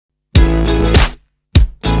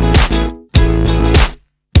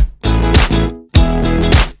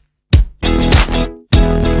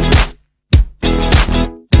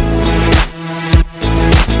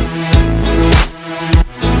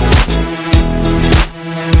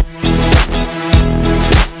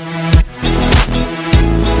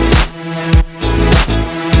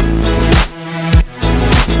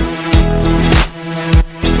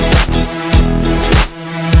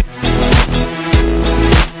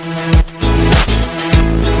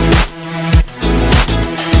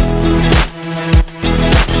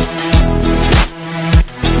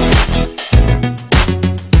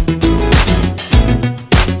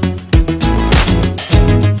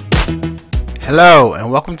Hello and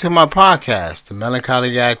welcome to my podcast, The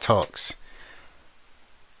Melancholy Guy Talks.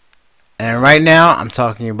 And right now I'm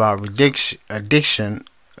talking about addiction.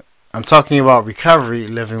 I'm talking about recovery,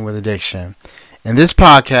 living with addiction. In this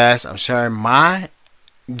podcast, I'm sharing my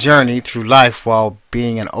journey through life while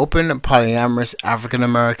being an open, polyamorous African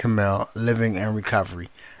American male living in recovery.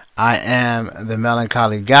 I am the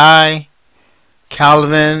Melancholy Guy,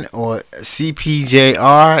 Calvin, or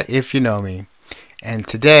CPJR if you know me. And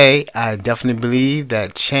today, I definitely believe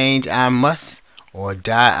that change I must or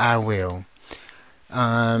die I will.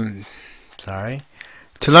 To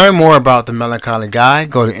learn more about the Melancholy Guy,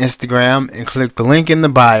 go to Instagram and click the link in the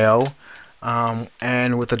bio.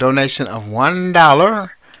 And with a donation of $1,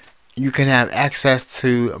 you can have access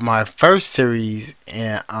to my first series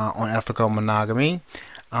on ethical monogamy.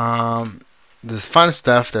 This fun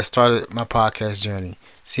stuff that started my podcast journey.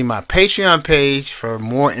 See my Patreon page for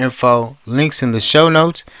more info. Links in the show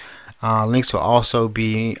notes. Links will also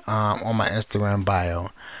be on my Instagram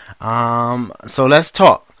bio. So let's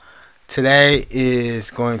talk. Today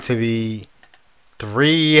is going to be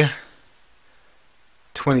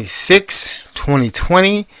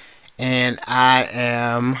 3/26/2020, and I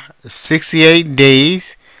am 68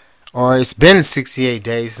 days, or it's been 68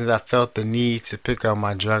 days since I felt the need to pick up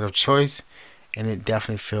my drug of choice, and it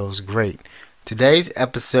definitely feels great. Today's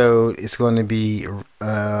episode is going to be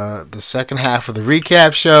the second half of the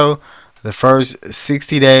recap show, the first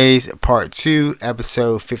 60 days, part 2,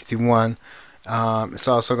 episode 51. It's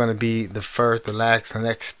also going to be the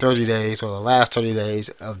next 30 days, or the last 30 days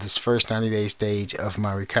of this first 90-day stage of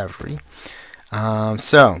my recovery. For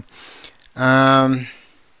the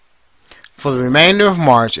remainder of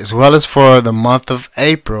March, as well as for the month of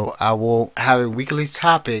April, I will have a weekly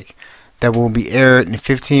topic that will be aired in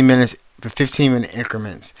 15-minute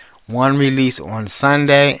increments. One released on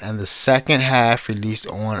Sunday and the second half released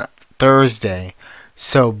on Thursday.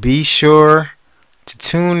 So be sure to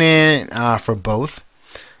tune in for both.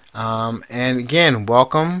 And again,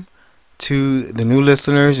 welcome to the new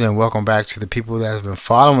listeners and welcome back to the people that have been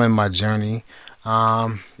following my journey.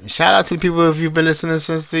 Shout out to the people if you've been listening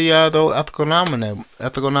since the ethical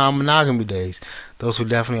non-monogamy days. Those were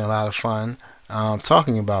definitely a lot of fun.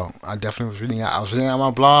 Talking about. I definitely was reading out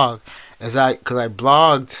my blog because I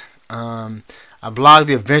blogged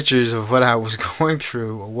the adventures of what I was going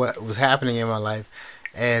through, or what was happening in my life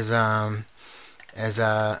as I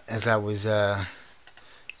was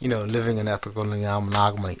living an ethical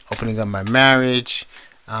non-monogamy, opening up my marriage,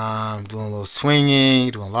 doing a lot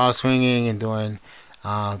of swinging, and doing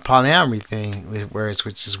polyamory thing,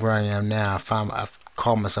 which is where I am now. I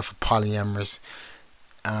call myself a polyamorous.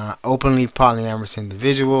 Openly polyamorous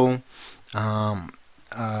individual. I'm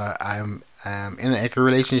in an equal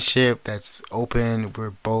relationship that's open. We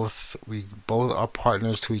both are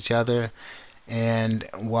partners to each other, and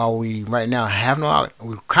while we right now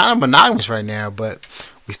we're kind of monogamous right now, but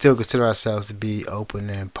we still consider ourselves to be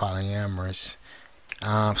open and polyamorous.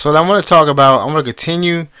 So I want to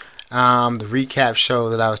continue the recap show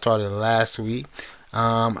that I started last week.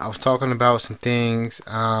 I was talking about some things.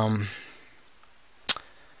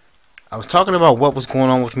 I was talking about what was going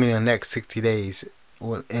on with me in the next 60 days,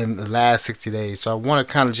 in the last 60 days. So I want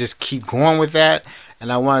to kind of just keep going with that,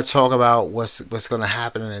 and I want to talk about what's going to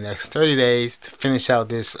happen in the next 30 days to finish out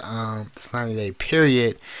this 90-day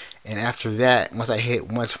period. And after that,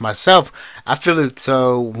 once for myself, I feel it.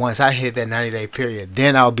 So once I hit that 90-day period,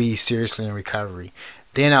 then I'll be seriously in recovery.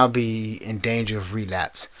 Then I'll be in danger of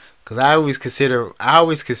relapse. Because I always consider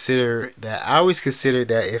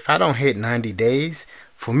that if I don't hit 90 days,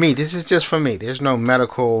 for me, this is just for me. There's no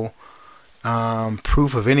medical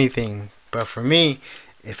proof of anything. But for me,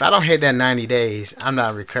 if I don't hit that 90 days, I'm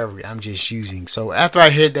not in recovery. I'm just using. So after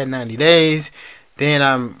I hit that 90 days, then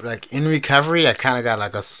I'm like in recovery. I kind of got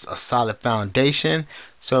like a solid foundation.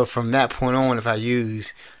 So from that point on, if I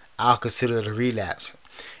use, I'll consider it a relapse.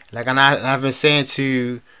 Like, and I've been saying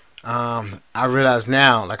to, I realize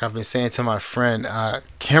now, like I've been saying to my friend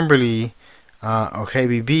Kimberly or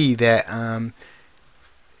KBB, that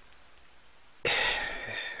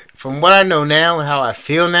from what I know now and how I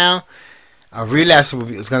feel now, a relapse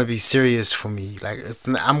is going to be serious for me. Like,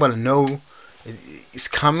 I'm going to know it's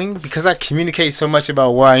coming because I communicate so much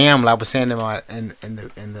about where I am. Like I was saying in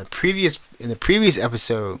the previous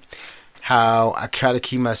episode, how I try to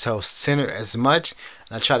keep myself centered as much,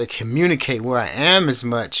 and I try to communicate where I am as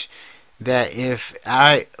much, that if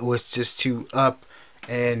I was just to up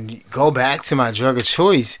and go back to my drug of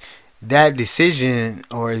choice, that decision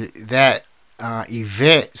or that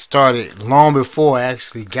event started long before I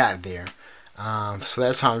actually got there. So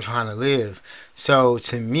that's how I'm trying to live. So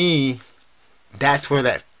to me, that's where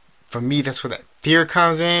that for me, that's where that fear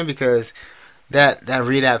comes in, because that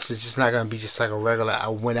relapse is just not gonna be just like a regular. I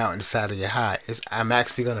went out and decided to get high. I'm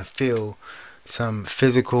actually gonna feel some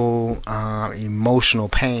physical, emotional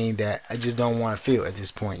pain that I just don't want to feel at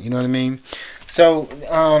this point. You know what I mean? So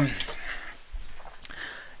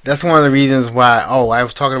that's one of the reasons why. Oh, I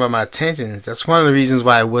was talking about my intentions. That's one of the reasons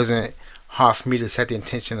why it wasn't hard for me to set the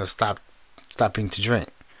intention of stopping to drink.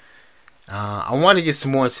 I want to get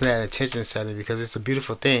some more into that intention setting because it's a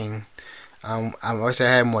beautiful thing. I wish I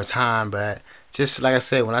had more time, but just like I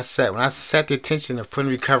said, when I set the intention of putting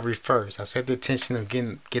recovery first, I set the intention of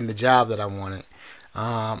getting the job that I wanted.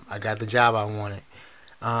 I got the job I wanted.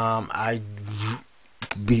 I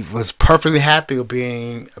was perfectly happy with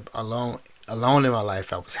being alone in my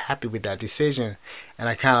life. I was happy with that decision, and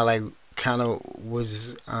I kind of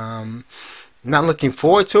was not looking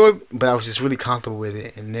forward to it, but I was just really comfortable with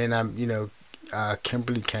it. And then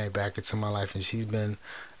Kimberly came back into my life, and she's been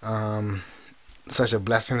such a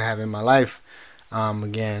blessing to have in my life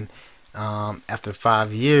again after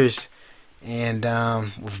 5 years. And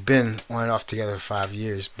we've been on and off together for 5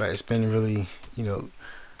 years, but it's been really,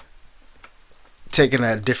 taking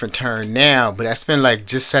a different turn now. But that's been like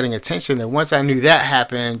just setting attention. And once I knew that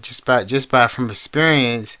happened, just by from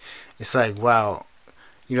experience, it's like, wow,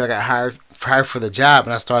 I got hired for the job,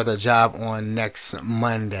 and I started the job on next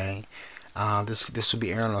Monday. This will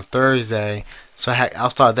be airing on Thursday, so I'll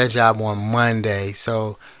start that job on Monday.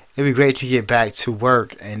 So it'd be great to get back to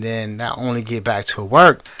work, and then not only get back to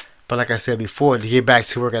work, but like I said before, to get back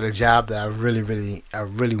to work at a job that I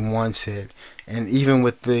really wanted. And even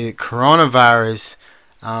with the coronavirus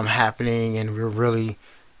happening, and we're really,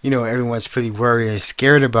 everyone's pretty worried and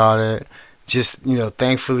scared about it. Just,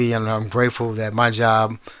 thankfully, and I'm grateful that my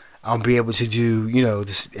job, I'll be able to do,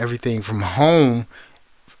 everything from home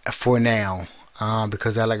for now,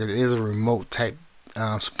 because it is a remote type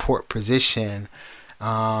support position.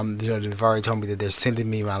 They've already told me that they're sending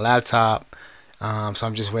me my laptop, so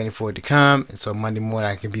I'm just waiting for it to come, and so Monday morning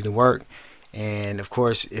I can be to work. And of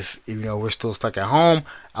course, if we're still stuck at home,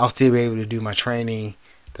 I'll still be able to do my training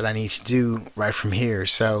that I need to do right from here.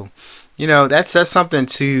 So, that's something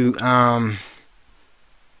to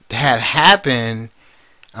had happened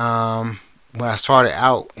when I started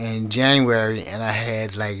out in January, and I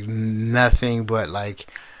had like nothing but like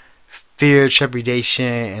fear, trepidation,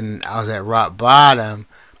 and I was at rock bottom.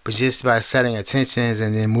 But just by setting intentions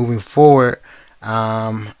and then moving forward,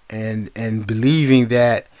 and believing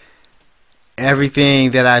that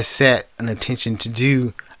everything that I set an intention to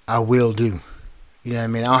do, I will do. You know what I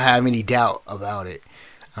mean? I don't have any doubt about it.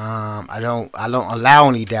 I don't allow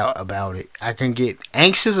any doubt about it. I can get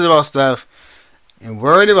anxious about stuff and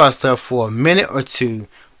worried about stuff for a minute or two,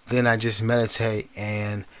 then I just meditate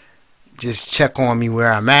and just check on me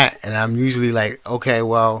where I'm at, and I'm usually like, okay,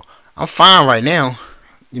 well, I'm fine right now.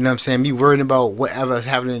 You know what I'm saying? Me worrying about whatever is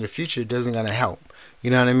happening in the future doesn't gonna help.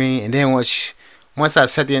 You know what I mean? And then once I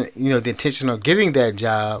set the intention of getting that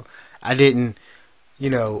job, I didn't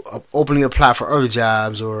openly apply for other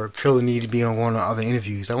jobs or feel the need to be on one or other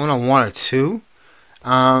interviews. I went on one or two,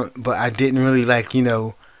 but I didn't really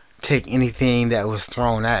take anything that was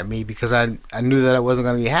thrown at me, because I knew that I wasn't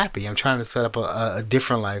going to be happy. I'm trying to set up a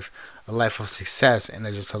different life, a life of success, and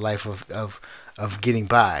just a life of getting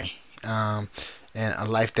by, and a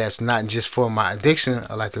life that's not just for my addiction,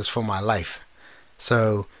 a life that's for my life.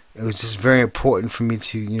 So it was just very important for me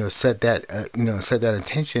to set that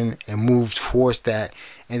intention and move towards that,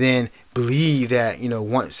 and then believe that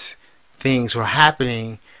once things were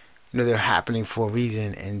happening, they're happening for a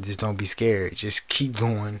reason, and just don't be scared. Just keep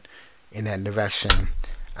going in that direction.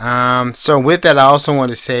 So with that, I also want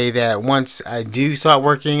to say that once I do start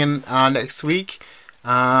working next week,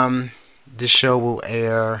 this show will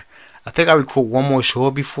air. I think I record one more show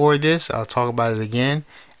before this. I'll talk about it again,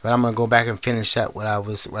 but I'm gonna go back and finish up what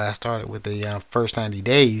I started with the first 90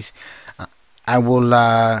 days. I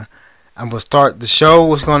will start the show.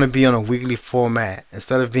 Was going to be on a weekly format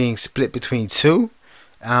instead of being split between two.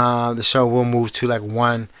 The show will move to like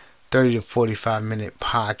 30 to 45 minute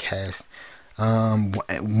podcast.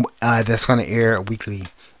 That's going to air weekly.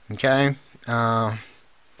 Okay.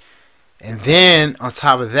 And then on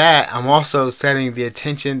top of that, I'm also setting the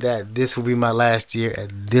intention that this will be my last year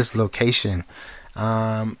at this location.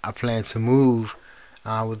 I plan to move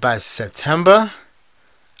by September,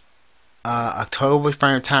 October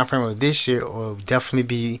time frame of this year, or definitely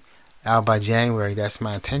be out by January. That's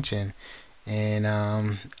my intention. And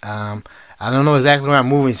I don't know exactly where I'm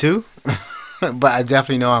moving to, but I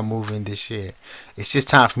definitely know I'm moving this year. It's just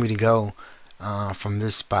time for me to go from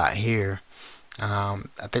this spot here. I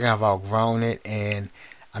think I've outgrown it, and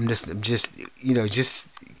I'm just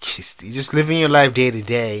just living your life day to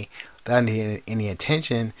day without any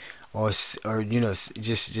intention, or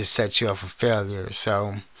just set you up for failure.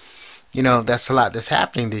 So that's a lot that's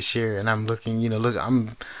happening this year, and I'm looking.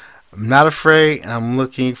 I'm not afraid, and I'm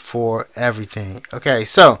looking for everything. Okay,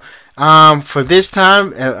 so for this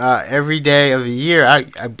time, every day of the year, I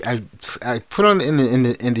put on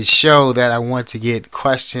in the show that I want to get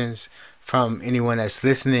questions from anyone that's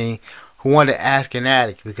listening who want to ask an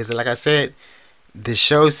addict, because like I said, the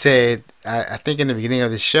show said, I think in the beginning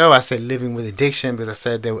of the show I said living with addiction, because I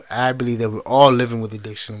said that I believe that we're all living with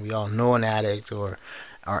addiction. We all know an addict or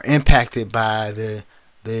are impacted by the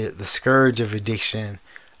scourge of addiction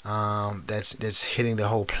that's hitting the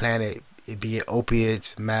whole planet, be it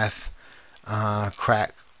opiates, meth,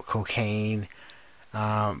 crack, cocaine,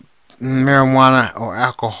 marijuana, or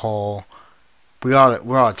alcohol. We're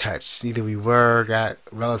all touched. Either we got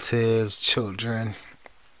relatives, children,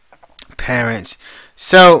 parents.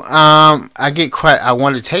 So I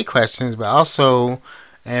want to take questions, but also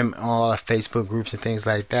am on a lot of Facebook groups and things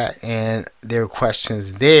like that, and there are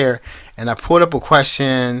questions there. And I pulled up a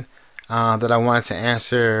question that I wanted to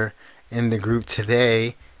answer in the group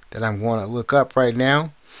today that I'm going to look up right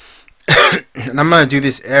now. And I'm going to do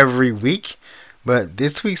this every week, but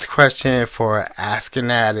this week's question for Ask an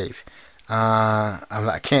Addict,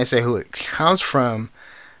 I can't say who it comes from,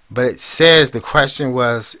 but it says the question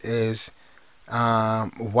is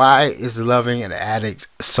why is loving an addict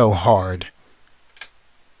so hard?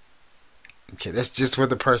 Okay, that's just what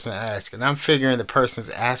the person asked, and I'm figuring the person's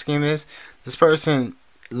asking this person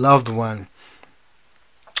loved one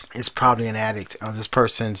is probably an addict, or this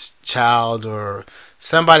person's child or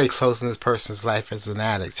somebody close in this person's life is an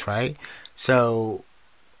addict, right? So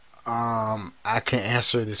I can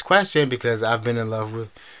answer this question because I've been in love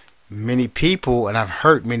with many people, and I've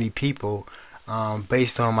hurt many people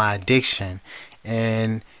based on my addiction.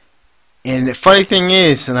 And the funny thing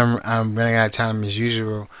is, and I'm running out of time as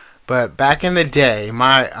usual, but back in the day,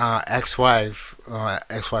 my ex-wife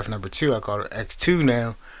number 2, I call her X2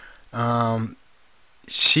 now,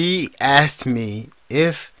 she asked me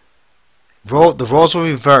if the roles were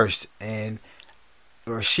reversed,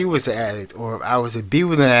 or she was an addict, or if I was to be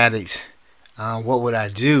with an addict, what would I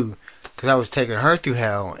do? Because I was taking her through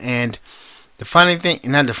hell. And the funny thing,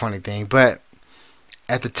 not the funny thing, but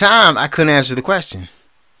at the time, I couldn't answer the question.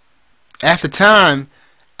 At the time,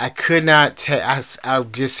 I could not tell. I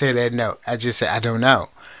just said that no. I just said I don't know.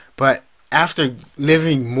 But after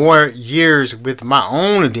living more years with my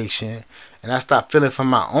own addiction, and I stopped feeling for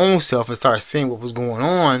my own self and started seeing what was going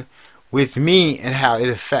on with me and how it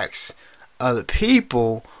affects other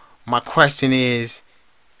people, my question is,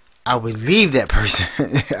 I would leave that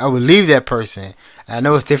person. I would leave that person. And I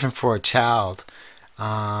know it's different for a child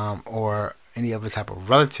or any other type of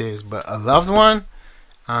relatives, but a loved one,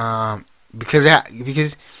 because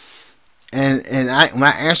when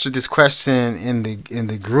I answered this question in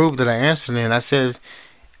the group that I answered in, I said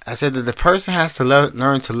that the person has to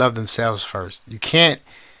learn to love themselves first. You can't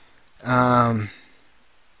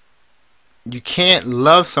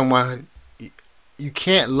love someone. You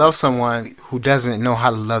can't love someone who doesn't know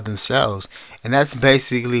how to love themselves. And that's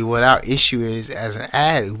basically what our issue is as an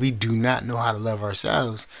addict. We do not know how to love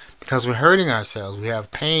ourselves because we're hurting ourselves. We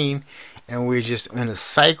have pain, and we're just in a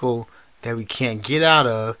cycle that we can't get out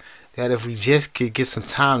of, that if we just could get some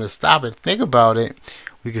time to stop and think about it,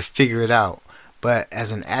 we could figure it out. But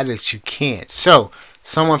as an addict, you can't. So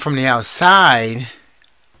someone from the outside,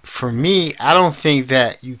 for me, I don't think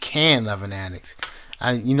that you can love an addict.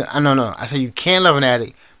 I don't know. I say you can love an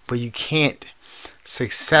addict, but you can't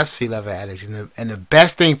successfully love an addict. And the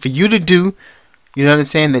best thing for you to do, you know what I'm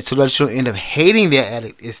saying, so that you'll end up hating the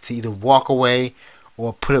addict, is to either walk away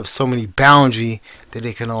or put up so many boundaries that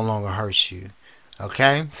they can no longer hurt you.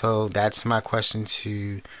 Okay, so that's my question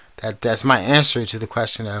that's my answer to the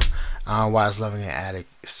question of why is loving an addict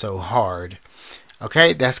so hard.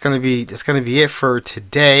 Okay, that's gonna be it for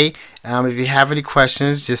today. If you have any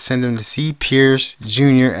questions, just send them to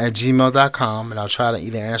cpiercejr@gmail.com, and I'll try to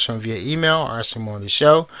either answer them via email or answer them on the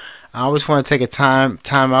show. I always want to take a time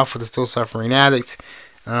out for the still suffering addicts.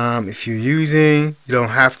 If you're using, you don't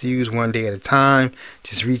have to use one day at a time.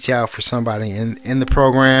 Just reach out for somebody in the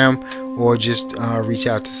program, or just reach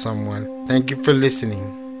out to someone. Thank you for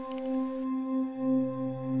listening.